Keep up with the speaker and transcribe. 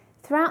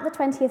Throughout the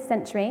 20th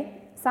century,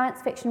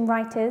 science fiction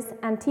writers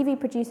and TV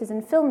producers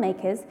and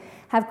filmmakers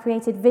have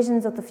created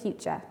visions of the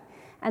future,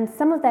 and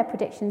some of their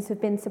predictions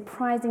have been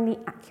surprisingly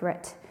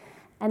accurate.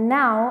 And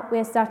now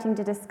we're starting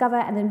to discover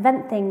and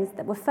invent things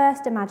that were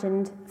first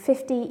imagined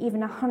 50,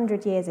 even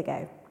 100 years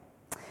ago.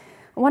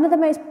 One of the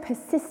most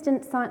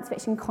persistent science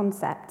fiction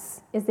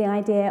concepts is the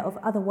idea of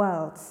other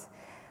worlds,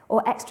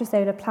 or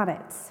extrasolar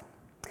planets.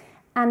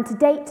 And to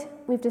date,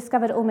 we've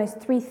discovered almost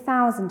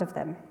 3,000 of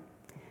them.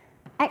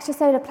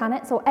 Extrasolar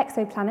planets, or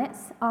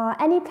exoplanets, are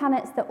any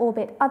planets that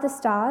orbit other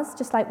stars,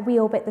 just like we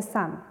orbit the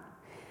sun.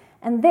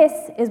 And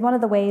this is one of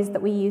the ways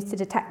that we use to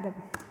detect them.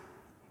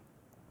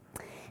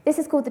 This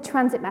is called the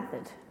transit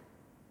method.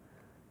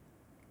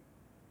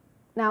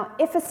 Now,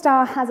 if a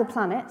star has a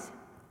planet,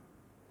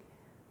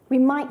 we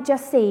might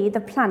just see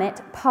the planet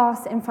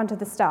pass in front of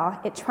the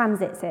star. It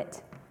transits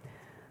it.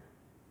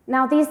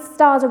 Now, these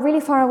stars are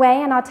really far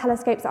away, and our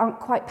telescopes aren't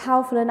quite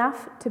powerful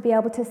enough to be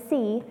able to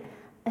see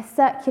a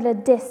circular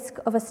disk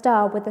of a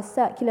star with a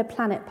circular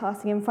planet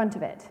passing in front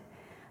of it.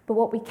 But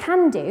what we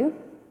can do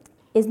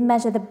is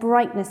measure the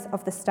brightness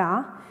of the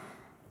star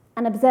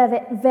and observe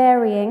it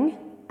varying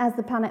as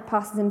the planet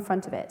passes in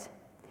front of it.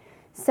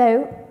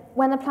 So,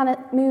 when the planet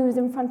moves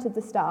in front of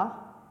the star,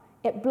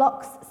 it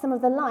blocks some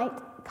of the light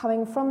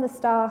coming from the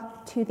star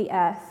to the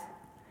Earth,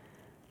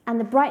 and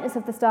the brightness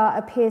of the star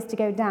appears to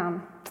go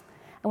down.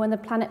 And when the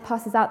planet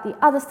passes out the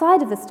other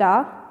side of the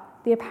star,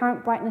 the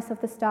apparent brightness of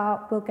the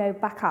star will go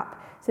back up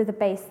to the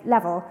base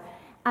level.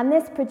 And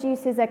this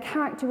produces a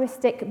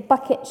characteristic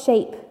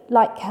bucket-shaped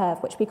light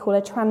curve, which we call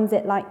a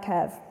transit light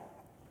curve.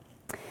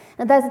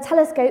 Now, there's a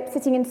telescope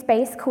sitting in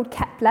space called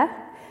Kepler,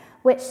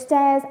 which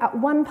stares at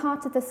one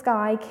part of the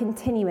sky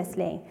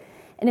continuously.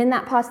 And in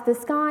that part of the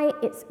sky,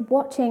 it's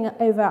watching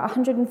over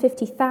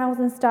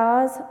 150,000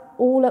 stars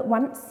all at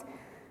once,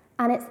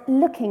 and it's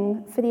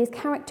looking for these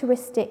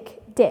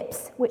characteristic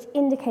dips which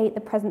indicate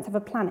the presence of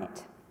a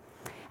planet.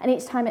 And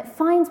each time it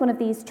finds one of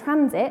these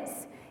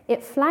transits,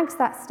 it flags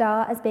that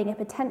star as being a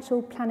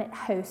potential planet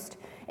host.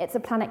 It's a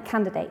planet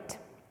candidate.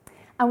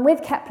 And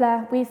with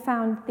Kepler, we've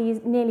found these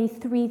nearly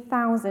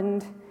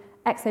 3,000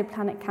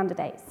 exoplanet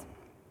candidates.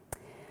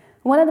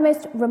 One of the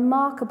most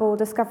remarkable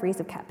discoveries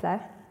of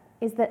Kepler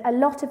is that a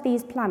lot of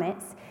these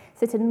planets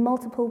sit in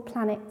multiple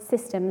planet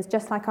systems,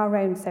 just like our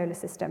own solar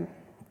system.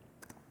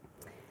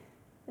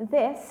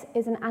 This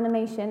is an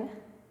animation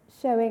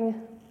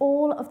showing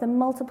all of the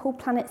multiple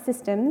planet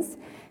systems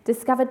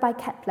discovered by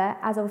Kepler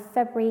as of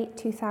February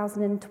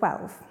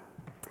 2012.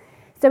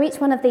 So each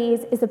one of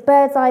these is a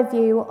bird's eye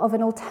view of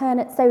an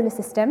alternate solar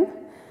system,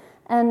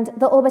 and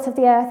the orbit of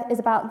the Earth is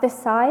about this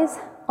size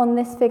on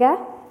this figure,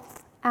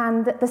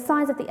 and the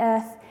size of the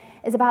Earth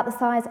is about the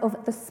size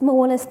of the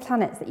smallest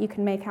planets that you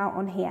can make out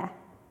on here.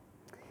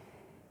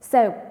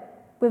 So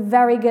we're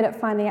very good at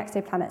finding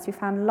exoplanets. We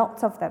found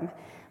lots of them.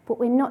 But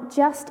we're not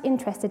just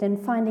interested in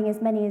finding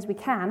as many as we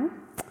can.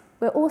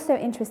 We're also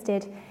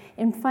interested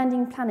in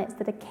finding planets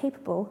that are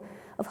capable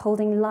of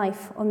holding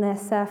life on their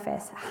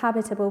surface,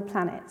 habitable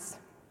planets.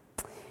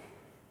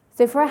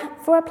 So for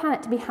a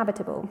planet to be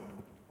habitable,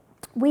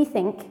 we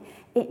think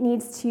it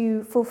needs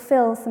to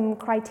fulfill some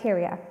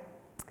criteria.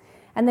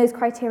 And those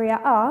criteria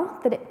are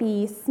that it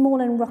be small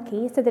and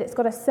rocky, so that it's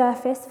got a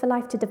surface for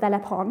life to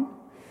develop on,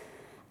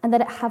 and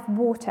that it have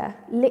water,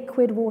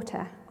 liquid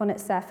water, on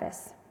its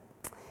surface.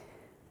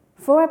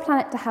 For a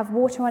planet to have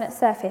water on its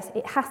surface,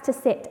 it has to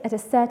sit at a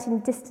certain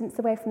distance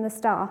away from the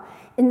star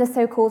in the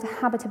so-called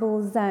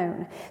habitable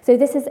zone. So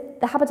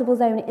the habitable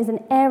zone is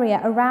an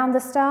area around the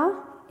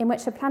star in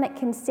which a planet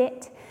can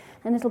sit,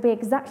 and it'll be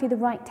exactly the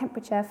right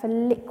temperature for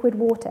liquid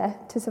water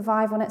to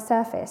survive on its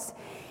surface.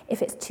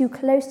 If it's too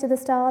close to the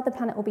star, the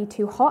planet will be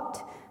too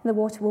hot, and the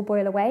water will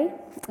boil away.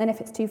 And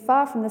if it's too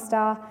far from the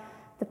star,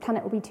 the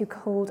planet will be too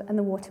cold, and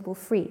the water will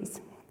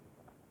freeze.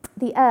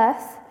 The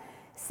Earth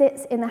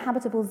sits in the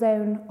habitable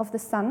zone of the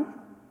Sun,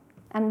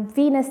 and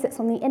Venus sits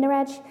on the inner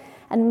edge,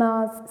 and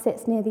Mars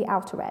sits near the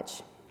outer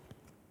edge.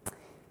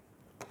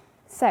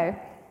 So,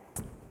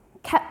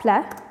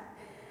 Kepler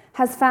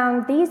has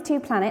found these two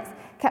planets,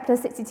 Kepler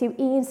 62e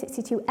and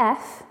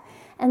 62f,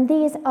 and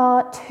these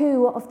are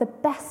two of the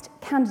best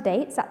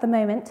candidates at the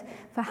moment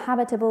for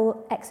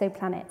habitable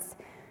exoplanets.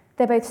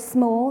 They're both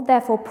small,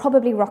 therefore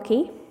probably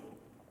rocky,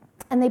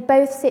 and they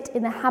both sit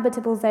in the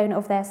habitable zone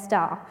of their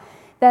star.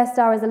 Their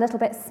star is a little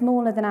bit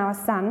smaller than our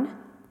sun,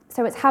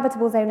 so its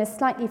habitable zone is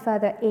slightly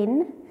further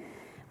in,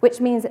 which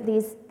means that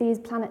these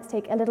planets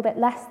take a little bit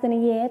less than a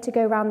year to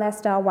go around their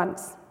star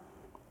once.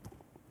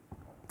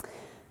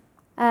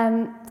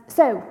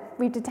 So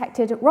we've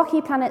detected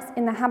rocky planets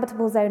in the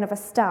habitable zone of a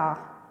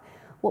star.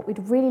 What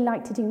we'd really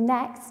like to do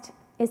next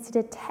is to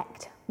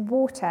detect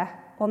water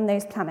on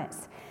those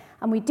planets.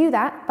 And we do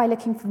that by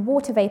looking for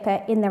water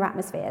vapor in their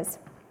atmospheres.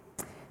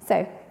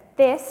 So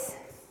this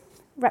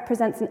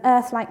represents an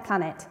Earth-like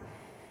planet.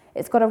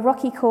 It's got a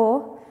rocky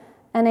core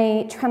and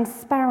a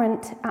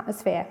transparent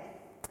atmosphere.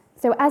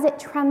 So as it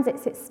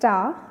transits its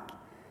star,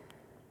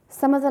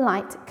 some of the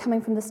light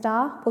coming from the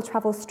star will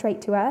travel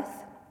straight to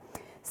Earth.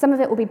 Some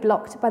of it will be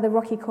blocked by the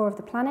rocky core of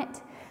the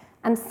planet,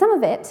 And some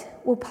of it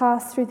will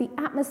pass through the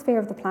atmosphere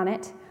of the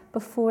planet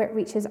before it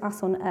reaches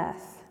us on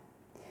Earth.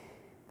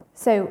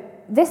 So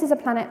this is a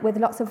planet with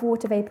lots of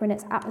water vapor in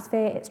its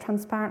atmosphere. It's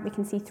transparent, we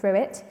can see through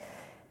it.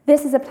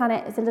 This is a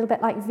planet, it's a little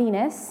bit like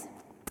Venus,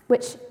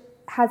 which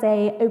has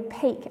an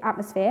opaque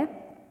atmosphere.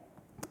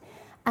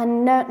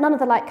 And none of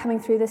the light coming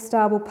through this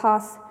star will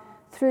pass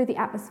through the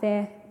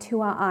atmosphere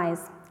to our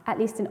eyes, at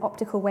least in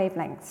optical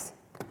wavelengths.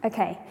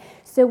 Okay,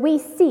 so we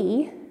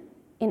see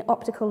in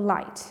optical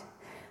light,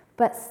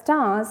 but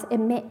stars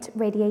emit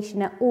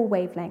radiation at all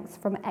wavelengths,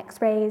 from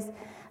X-rays,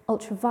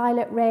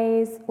 ultraviolet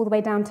rays, all the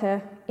way down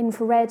to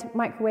infrared,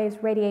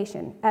 microwaves,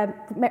 radiation,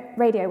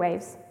 radio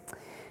waves.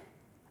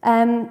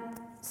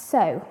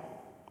 So,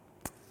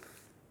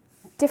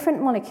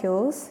 different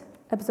molecules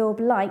absorb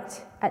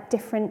light at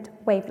different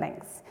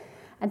wavelengths.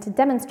 And to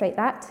demonstrate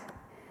that,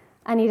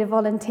 I need a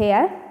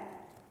volunteer.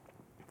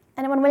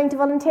 Anyone willing to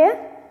volunteer?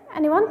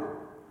 Anyone?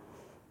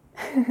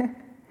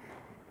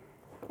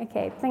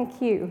 Okay,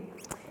 thank you.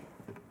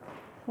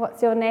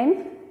 What's your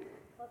name?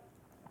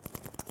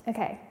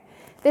 Okay,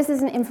 this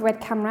is an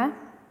infrared camera.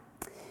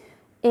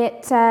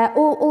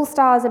 All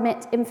stars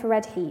emit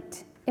infrared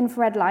heat,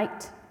 infrared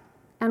light,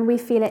 and we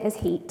feel it as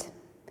heat.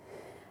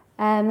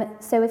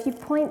 So if you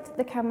point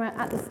the camera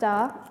at the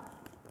star,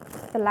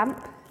 the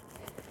lamp,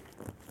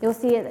 you'll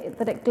see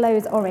that it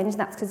glows orange.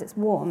 That's because it's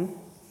warm.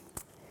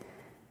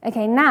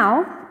 Okay,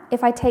 now,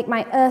 if I take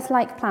my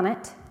Earth-like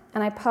planet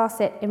and I pass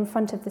it in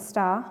front of the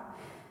star,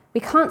 we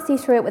can't see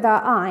through it with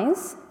our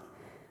eyes,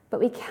 but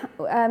we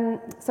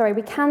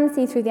can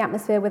see through the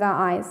atmosphere with our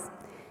eyes,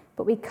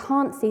 but we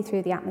can't see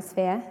through the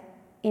atmosphere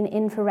in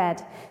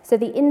infrared. So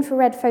the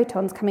infrared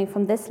photons coming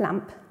from this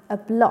lamp are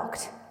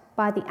blocked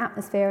by the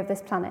atmosphere of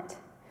this planet.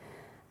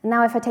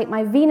 Now if I take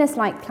my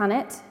Venus-like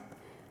planet,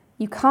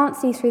 you can't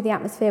see through the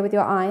atmosphere with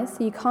your eyes,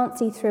 so you can't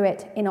see through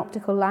it in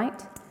optical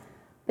light,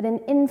 but in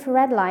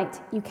infrared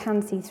light, you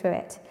can see through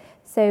it.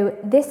 So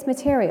this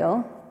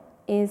material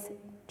is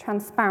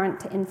transparent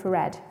to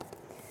infrared.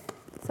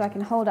 So I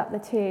can hold up the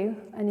two,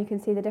 and you can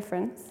see the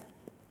difference.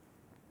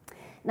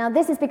 Now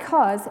this is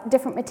because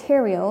different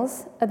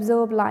materials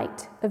absorb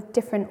light of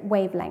different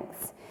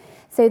wavelengths.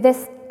 So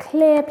this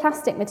clear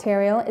plastic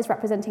material is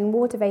representing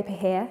water vapor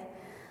here,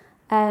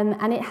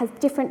 and it has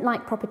different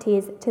light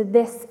properties to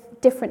this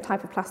different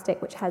type of plastic,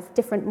 which has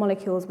different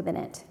molecules within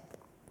it.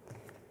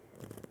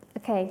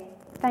 Okay,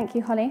 thank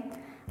you, Holly.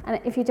 And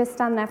if you just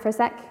stand there for a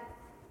sec,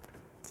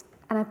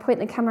 and I point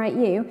the camera at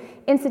you,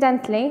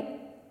 incidentally,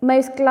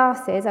 most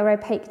glasses are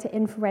opaque to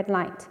infrared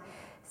light.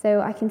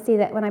 So I can see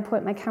that when I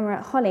point my camera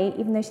at Holly,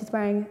 even though she's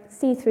wearing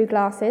see-through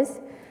glasses,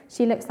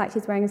 she looks like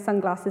she's wearing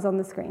sunglasses on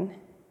the screen.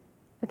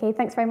 Okay,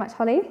 thanks very much,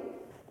 Holly.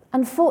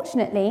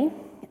 Unfortunately,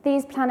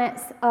 these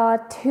planets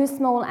are too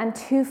small and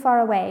too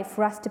far away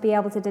for us to be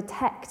able to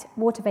detect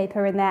water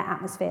vapor in their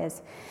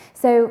atmospheres.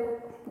 So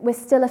we're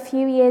still a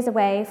few years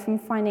away from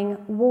finding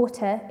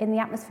water in the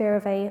atmosphere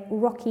of a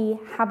rocky,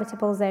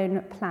 habitable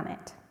zone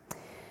planet.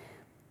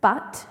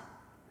 But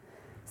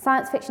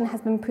science fiction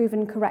has been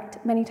proven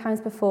correct many times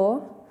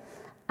before,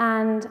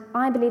 and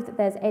I believe that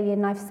there's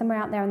alien life somewhere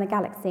out there in the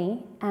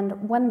galaxy,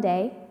 and one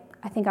day,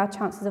 I think our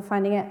chances of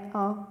finding it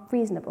are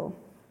reasonable.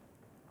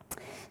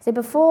 So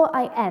before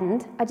I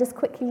end, I'd just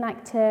quickly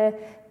like to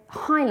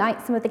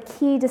highlight some of the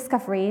key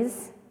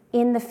discoveries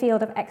in the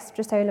field of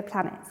extrasolar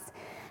planets.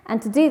 And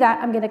to do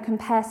that, I'm going to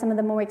compare some of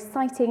the more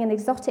exciting and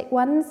exotic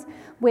ones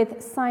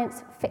with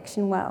science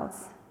fiction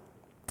worlds.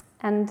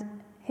 And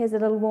here's a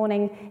little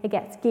warning, it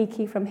gets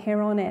geeky from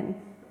here on in.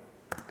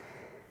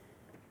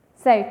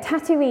 So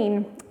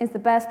Tatooine is the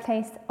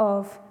birthplace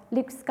of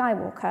Luke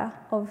Skywalker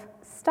of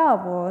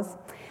Star Wars,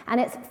 and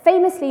it's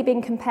famously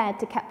been compared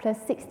to Kepler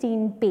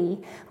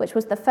 16b, which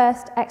was the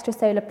first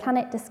extrasolar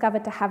planet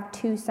discovered to have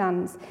two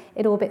suns.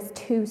 It orbits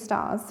two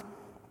stars.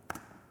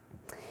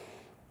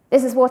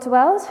 This is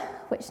Waterworld,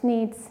 which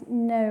needs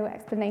no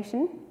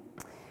explanation.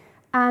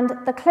 And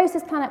the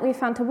closest planet we've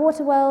found to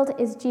Waterworld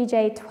is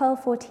GJ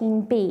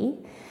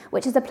 1214b,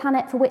 which is a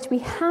planet for which we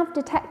have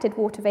detected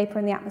water vapor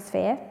in the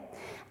atmosphere.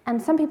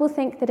 And some people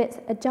think that it's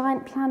a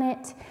giant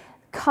planet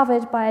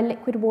covered by a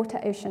liquid water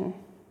ocean.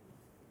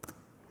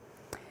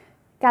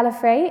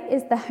 Gallifrey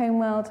is the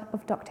homeworld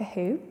of Doctor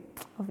Who,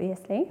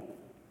 obviously.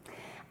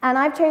 And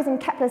I've chosen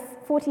Kepler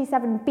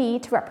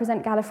 47b to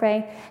represent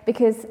Gallifrey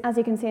because, as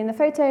you can see in the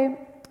photo,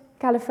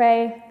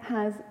 Gallifrey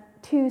has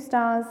two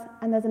stars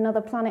and there's another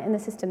planet in the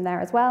system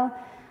there as well.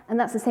 And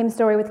that's the same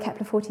story with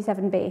Kepler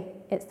 47b.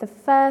 It's the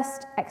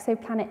first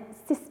exoplanet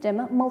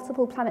system,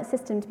 multiple planet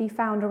system, to be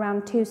found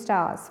around two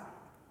stars.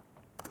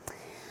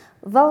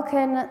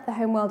 Vulcan, the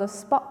homeworld of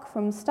Spock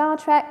from Star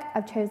Trek.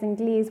 I've chosen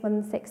Gliese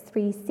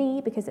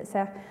 163c because it's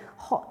a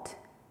hot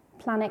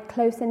planet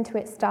close into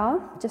its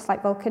star, just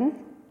like Vulcan.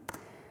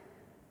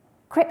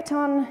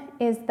 Krypton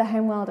is the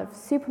homeworld of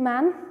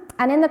Superman.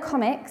 And in the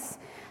comics,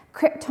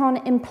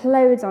 Krypton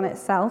implodes on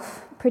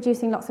itself,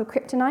 producing lots of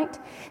kryptonite.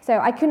 So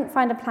I couldn't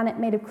find a planet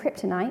made of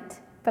kryptonite,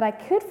 but I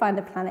could find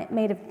a planet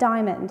made of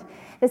diamond.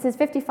 This is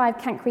 55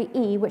 Cancri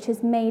E, which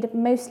is made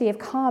mostly of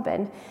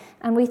carbon,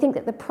 and we think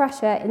that the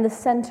pressure in the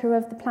centre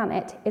of the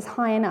planet is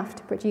high enough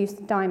to produce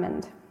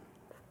diamond.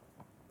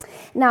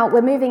 Now,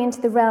 we're moving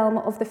into the realm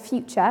of the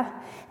future.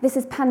 This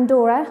is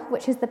Pandora,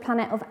 which is the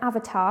planet of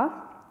Avatar,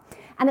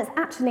 and it's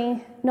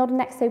actually not an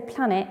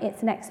exoplanet,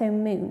 it's an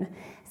exomoon.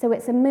 So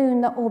it's a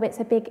moon that orbits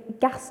a big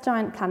gas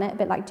giant planet, a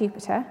bit like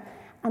Jupiter,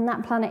 and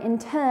that planet in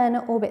turn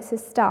orbits a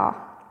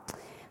star.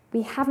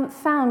 We haven't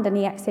found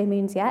any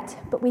exomoons yet,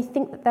 but we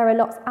think that there are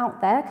lots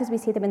out there because we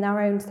see them in our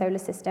own solar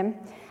system,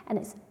 and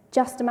it's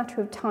just a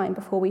matter of time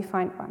before we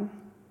find one.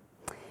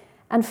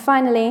 And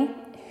finally,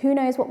 who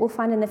knows what we'll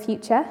find in the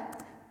future?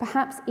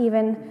 Perhaps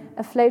even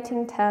a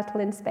floating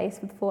turtle in space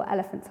with 4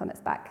 elephants on its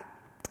back.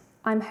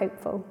 I'm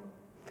hopeful.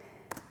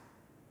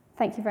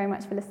 Thank you very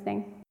much for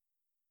listening.